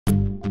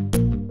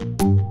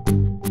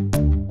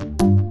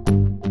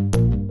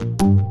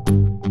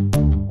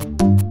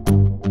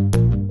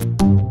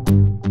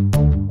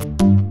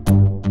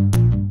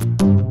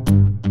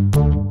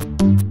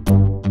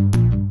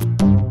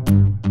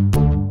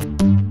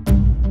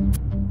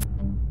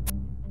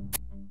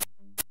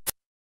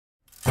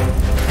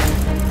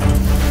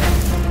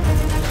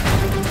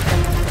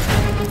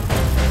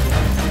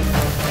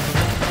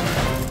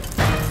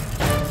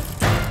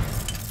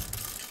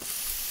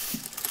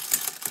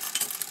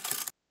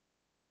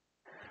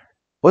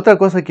Otra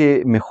cosa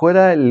que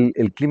mejora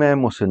el clima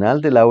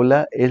emocional del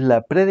aula es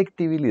la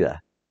predictibilidad,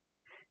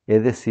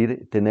 es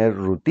decir, tener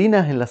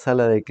rutinas en la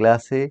sala de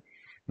clase,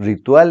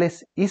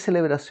 rituales y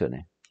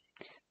celebraciones.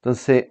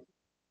 Entonces,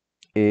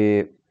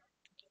 eh,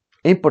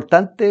 es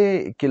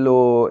importante que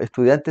los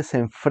estudiantes se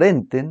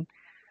enfrenten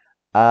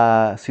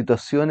a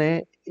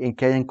situaciones en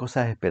que hayan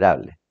cosas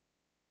esperables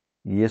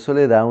y eso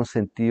le da un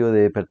sentido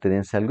de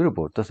pertenencia al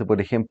grupo. Entonces, por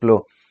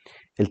ejemplo,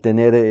 el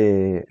tener,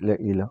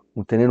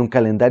 tener un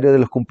calendario de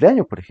los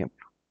cumpleaños, por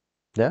ejemplo,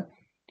 ¿ya?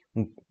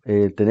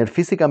 Tener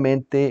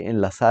físicamente en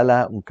la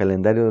sala un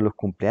calendario de los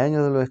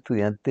cumpleaños de los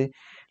estudiantes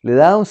le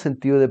da un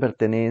sentido de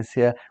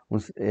pertenencia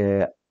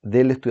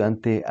del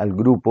estudiante al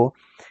grupo,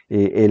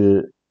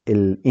 el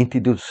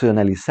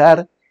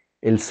institucionalizar,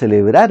 el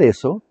celebrar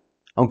eso,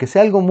 aunque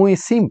sea algo muy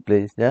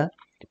simple, ¿ya?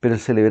 Pero el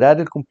celebrar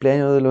el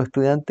cumpleaños de los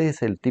estudiantes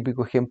es el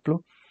típico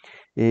ejemplo,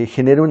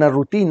 genera una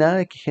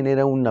rutina que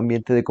genera un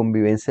ambiente de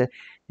convivencia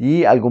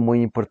y algo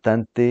muy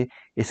importante,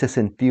 ese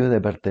sentido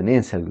de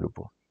pertenencia al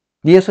grupo.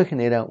 Y eso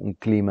genera un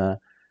clima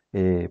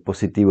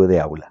positivo de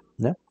aula,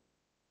 ¿no?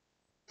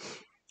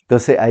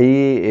 Entonces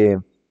ahí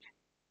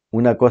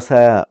una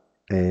cosa,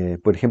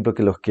 por ejemplo,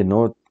 que los que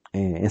no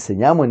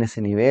enseñamos en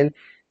ese nivel,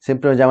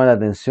 siempre nos llama la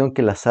atención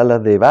que las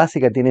salas de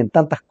básica tienen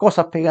tantas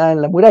cosas pegadas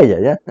en la muralla,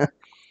 ¿ya?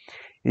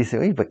 Y dice,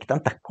 oye, pues que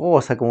tantas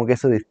cosas, como que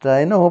eso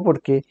distrae. No,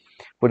 porque,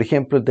 por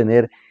ejemplo,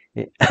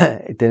 eh,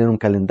 tener un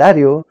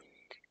calendario,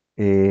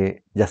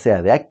 ya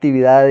sea de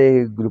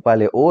actividades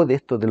grupales o de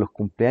estos de los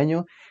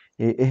cumpleaños,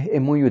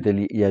 es muy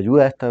útil y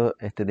ayuda a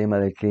este tema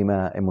del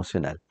clima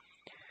emocional.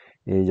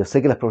 Yo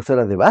sé que las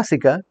profesoras de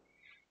básica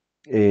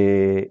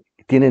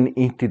tienen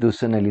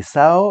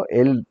institucionalizado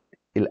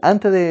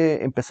antes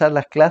de empezar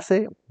las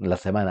clases, la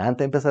semana antes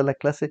de empezar las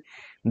clases,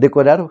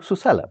 decorar su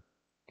sala.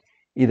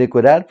 Y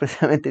decorar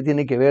precisamente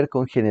tiene que ver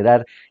con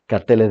generar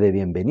carteles de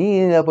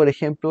bienvenida, por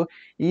ejemplo,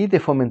 y de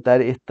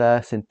fomentar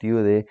este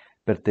sentido de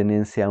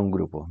pertenencia a un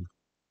grupo.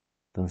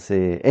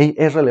 Entonces,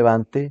 es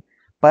relevante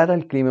para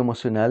el clima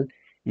emocional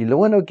y lo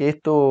bueno que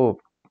esto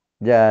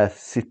ya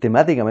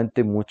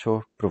sistemáticamente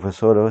muchos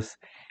profesoras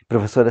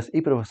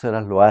y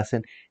profesoras lo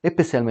hacen,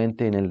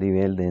 especialmente en el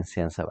nivel de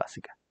enseñanza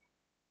básica.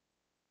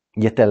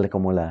 Y esta es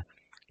como la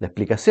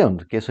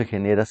explicación, que eso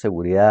genera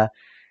seguridad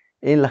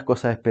en las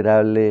cosas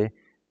esperables,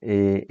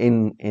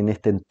 en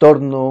este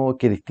entorno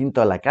que es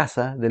distinto a la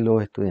casa de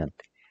los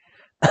estudiantes.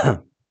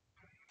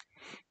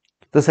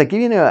 Entonces aquí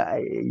viene,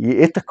 y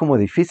esto es como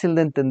difícil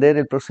de entender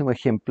el próximo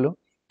ejemplo,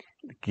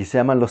 que se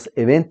llaman los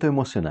eventos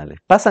emocionales.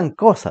 Pasan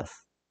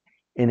cosas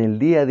en el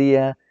día a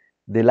día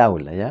del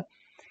aula, ¿ya?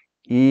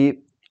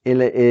 Y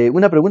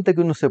una pregunta que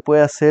uno se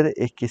puede hacer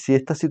es que si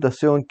esta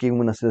situación, que es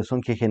una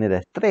situación que genera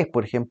estrés,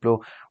 por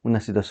ejemplo,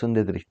 una situación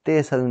de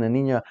tristeza de una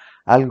niña,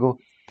 algo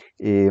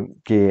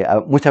que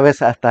muchas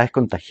veces hasta es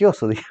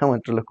contagioso, digamos,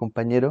 entre los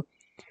compañeros,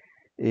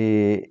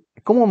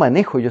 ¿cómo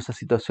manejo yo esa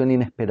situación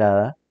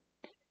inesperada?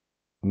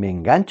 ¿Me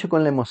engancho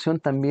con la emoción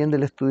también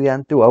del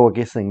estudiante o hago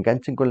que se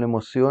enganchen con la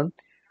emoción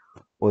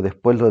o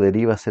después lo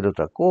deriva a hacer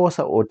otra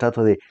cosa, o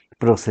trato de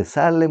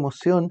procesar la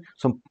emoción?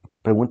 Son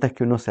preguntas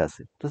que uno se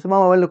hace. Entonces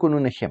vamos a verlo con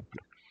un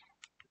ejemplo.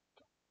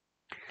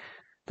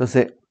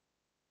 Entonces,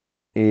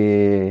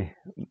 eh,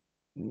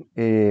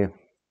 eh,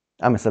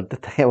 me salté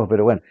esta diapo,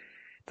 pero bueno.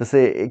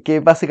 Entonces, que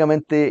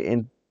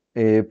básicamente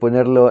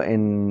ponerlo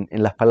en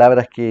las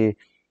palabras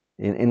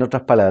en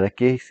otras palabras,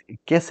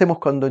 ¿qué hacemos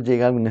cuando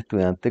llega un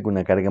estudiante con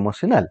una carga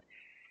emocional?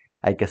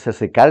 Hay que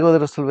hacerse cargo de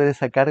resolver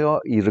esa carga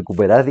y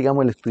recuperar,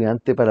 digamos, el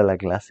estudiante para la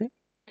clase.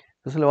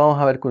 Entonces lo vamos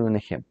a ver con un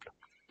ejemplo.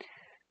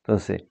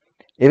 Entonces,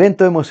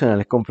 eventos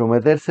emocionales,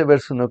 comprometerse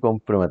versus no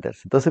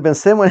comprometerse. Entonces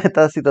pensemos en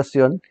esta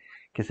situación,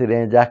 que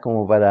sería ya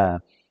como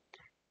para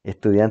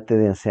estudiantes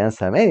de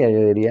enseñanza media, yo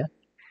diría.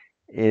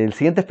 El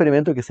siguiente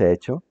experimento que se ha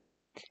hecho,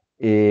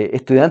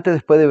 estudiantes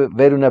después de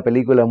ver una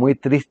película muy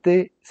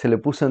triste, se le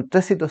puso en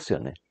tres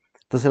situaciones.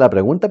 Entonces la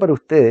pregunta para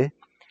ustedes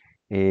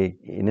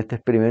en este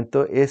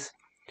experimento es,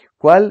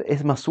 ¿cuál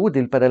es más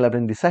útil para el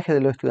aprendizaje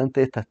de los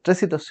estudiantes de estas tres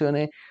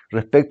situaciones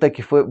respecto a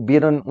que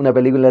vieron una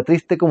película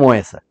triste como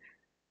esa?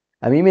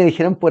 A mí me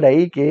dijeron por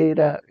ahí que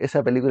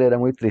esa película era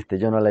muy triste,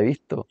 yo no la he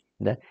visto,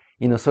 ¿ya?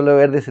 Y no suelo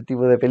ver de ese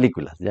tipo de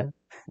películas, ¿ya?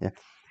 ¿Ya?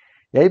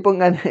 Y ahí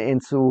pongan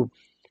en su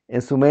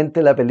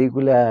mente la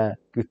película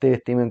que ustedes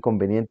estimen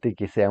conveniente y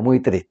que sea muy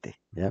triste,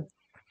 ¿ya?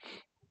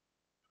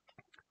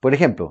 Por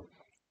ejemplo,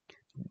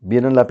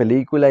 vieron la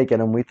película y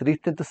quedaron muy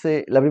tristes,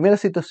 entonces la primera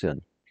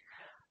situación,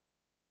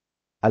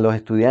 a los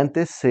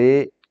estudiantes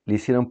se le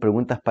hicieron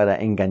preguntas para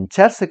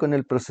engancharse con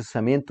el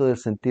procesamiento del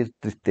sentir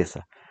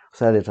tristeza, o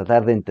sea, de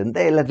tratar de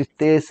entender la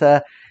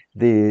tristeza,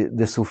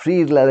 de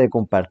sufrirla, de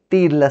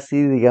compartirla,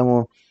 así,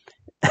 digamos.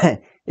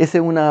 Esa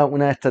es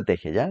una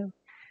estrategia, ¿ya?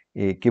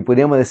 Que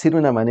podríamos decir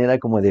una manera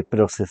como de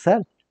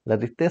procesar la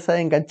tristeza,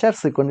 de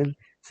engancharse con el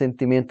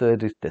sentimiento de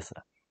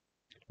tristeza.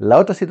 La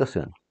otra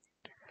situación,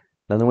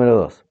 la número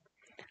dos.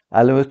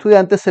 A los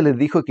estudiantes se les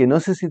dijo que no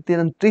se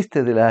sintieran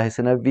tristes de las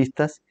escenas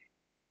vistas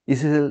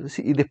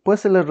y después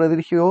se les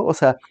redirigió, o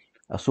sea,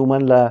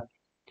 asuman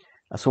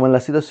asuman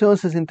la situación,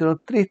 se sintieron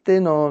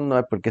tristes, no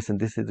hay por qué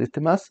sentirse triste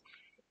más,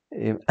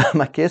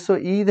 más que eso,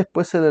 y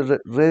después se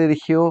le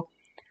redirigió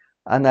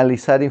a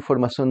analizar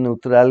información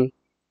neutral,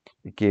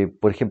 que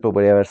por ejemplo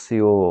podría haber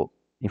sido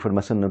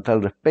información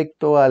neutral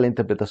respecto a la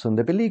interpretación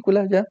de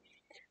películas, ¿ya?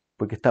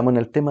 Porque estamos en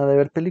el tema de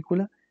ver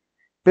películas,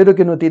 pero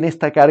que no tiene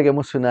esta carga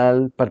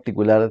emocional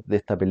particular de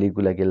esta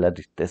película que es la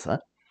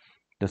tristeza.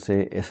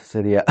 Entonces, ese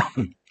sería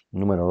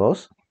número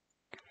dos.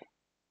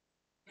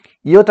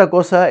 Y otra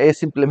cosa es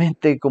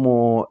simplemente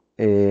como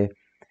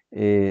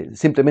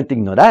simplemente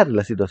ignorar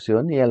la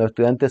situación y a los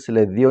estudiantes se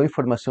les dio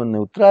información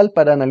neutral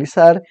para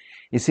analizar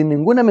y sin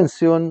ninguna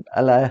mención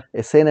a la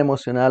escena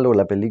emocional o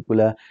la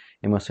película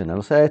emocional.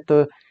 O sea,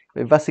 esto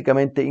es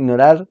básicamente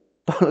ignorar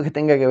todo lo que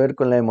tenga que ver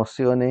con las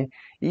emociones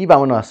y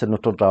vámonos a hacer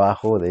nuestro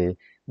trabajo de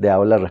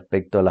aula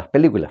respecto a las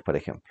películas, por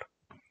ejemplo.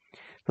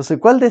 Entonces,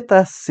 ¿cuál de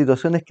estas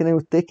situaciones creen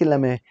ustedes que es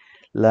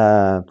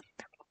la,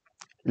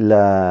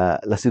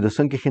 la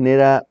situación que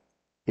genera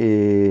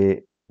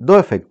dos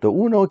efectos?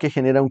 Uno, que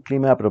genera un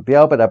clima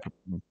apropiado para,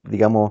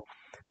 digamos,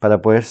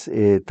 para poder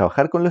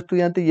trabajar con los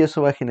estudiantes y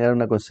eso va a generar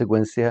una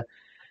consecuencia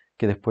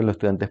que después los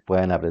estudiantes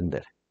puedan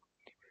aprender.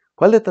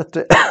 ¿Cuál de estas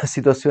tres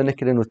situaciones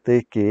creen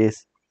ustedes que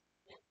es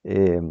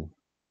eh,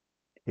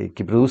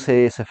 que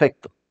produce ese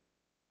efecto?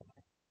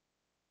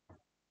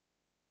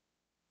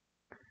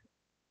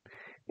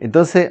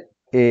 Entonces,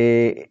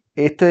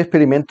 este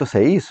experimento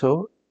se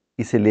hizo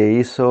y se le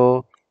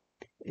hizo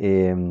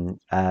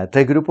a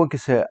tres grupos que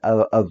se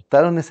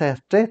adoptaron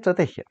esas tres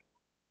estrategias.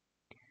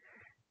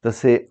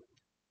 Entonces,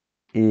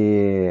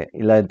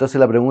 entonces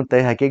la pregunta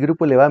es, ¿a qué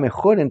grupo le va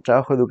mejor en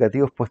trabajos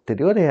educativos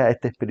posteriores a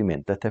este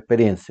experimento, a esta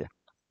experiencia?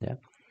 ¿Ya?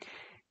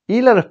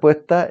 Y la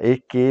respuesta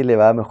es que le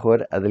va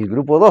mejor a del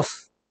grupo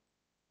 2.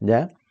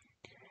 ¿Ya?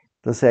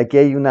 Entonces aquí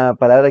hay una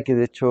palabra que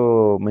de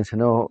hecho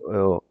mencionó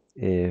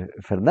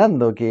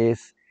Fernando, que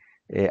es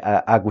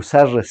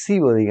acusar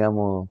recibo,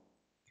 digamos,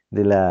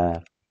 de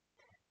la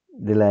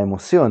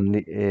emoción,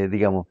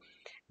 digamos.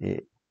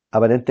 Eh,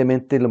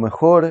 Aparentemente lo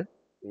mejor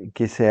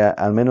que sea,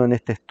 al menos en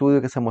este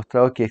estudio que se ha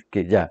mostrado, que es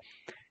que ya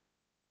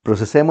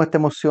procesemos esta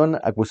emoción,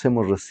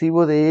 acusemos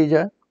recibo de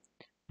ella,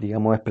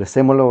 digamos,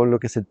 expresemos lo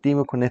que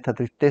sentimos con esta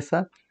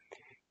tristeza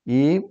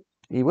y,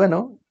 y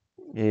bueno,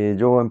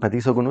 yo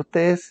empatizo con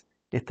ustedes,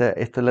 esto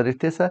es la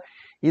tristeza,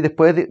 y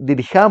después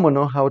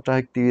dirijámonos a otras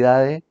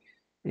actividades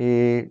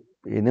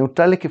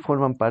neutrales que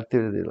forman parte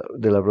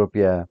de la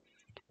propia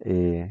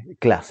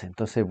clase.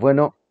 Entonces,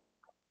 bueno,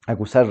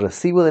 acusar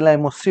recibo de la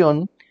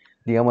emoción,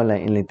 digamos,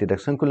 en la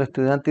interacción con los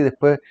estudiantes y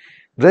después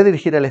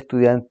redirigir al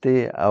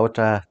estudiante a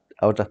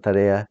otras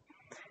tareas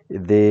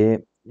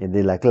de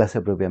la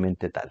clase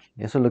propiamente tal.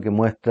 Eso es lo que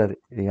muestra,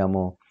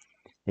 digamos,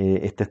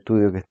 este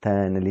estudio que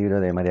está en el libro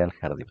de Mariale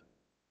Hardiman.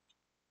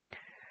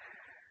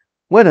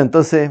 Bueno,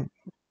 entonces,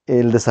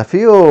 el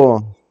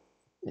desafío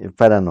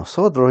para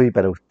nosotros y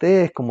para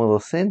ustedes como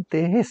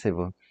docentes es ese,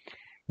 po,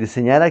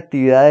 diseñar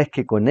actividades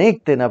que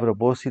conecten a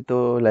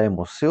propósito las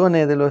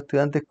emociones de los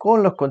estudiantes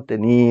con los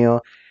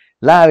contenidos,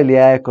 las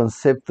habilidades,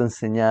 conceptos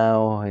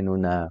enseñados en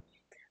una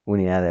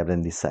unidad de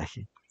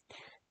aprendizaje,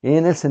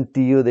 en el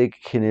sentido de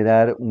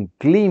generar un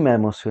clima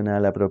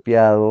emocional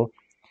apropiado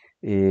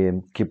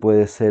que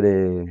puede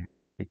ser,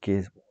 que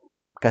es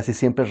casi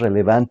siempre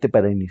relevante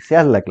para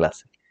iniciar la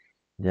clase,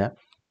 ¿ya?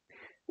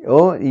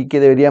 Y que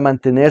debería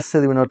mantenerse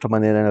de una u otra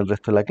manera en el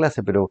resto de la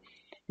clase, pero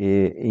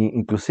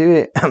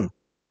inclusive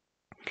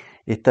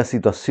esta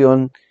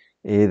situación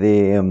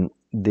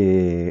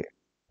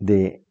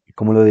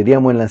como lo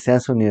diríamos en la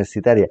enseñanza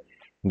universitaria,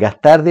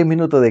 gastar 10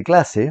 minutos de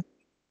clase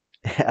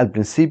al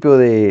principio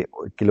de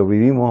que lo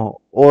vivimos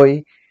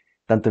hoy,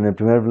 tanto en el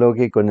primer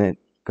bloque con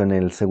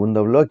el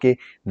segundo bloque,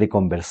 de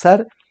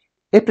conversar,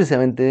 es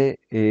precisamente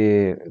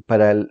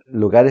para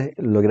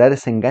lograr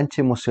ese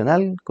enganche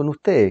emocional con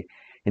ustedes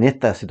en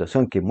esta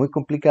situación que es muy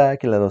complicada,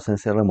 que es la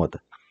docencia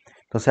remota.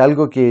 Entonces,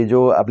 algo que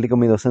yo aplico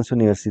en mi docencia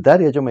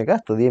universitaria, yo me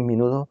gasto 10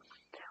 minutos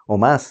o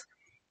más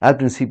al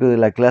principio de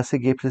la clase,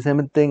 que es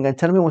precisamente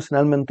engancharme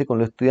emocionalmente con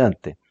los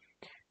estudiantes.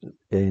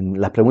 En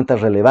las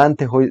preguntas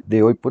relevantes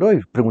de hoy por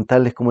hoy,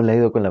 preguntarles cómo les ha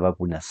ido con la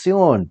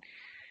vacunación,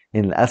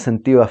 ¿ha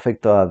sentido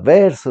efectos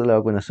adversos de la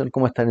vacunación?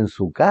 ¿Cómo están en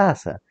su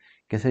casa?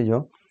 ¿Qué sé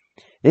yo?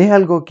 Es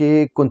algo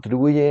que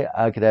contribuye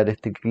a crear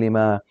este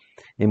clima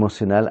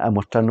emocional, a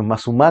mostrarnos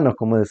más humanos,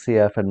 como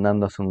decía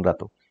Fernando hace un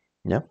rato.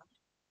 ¿Ya?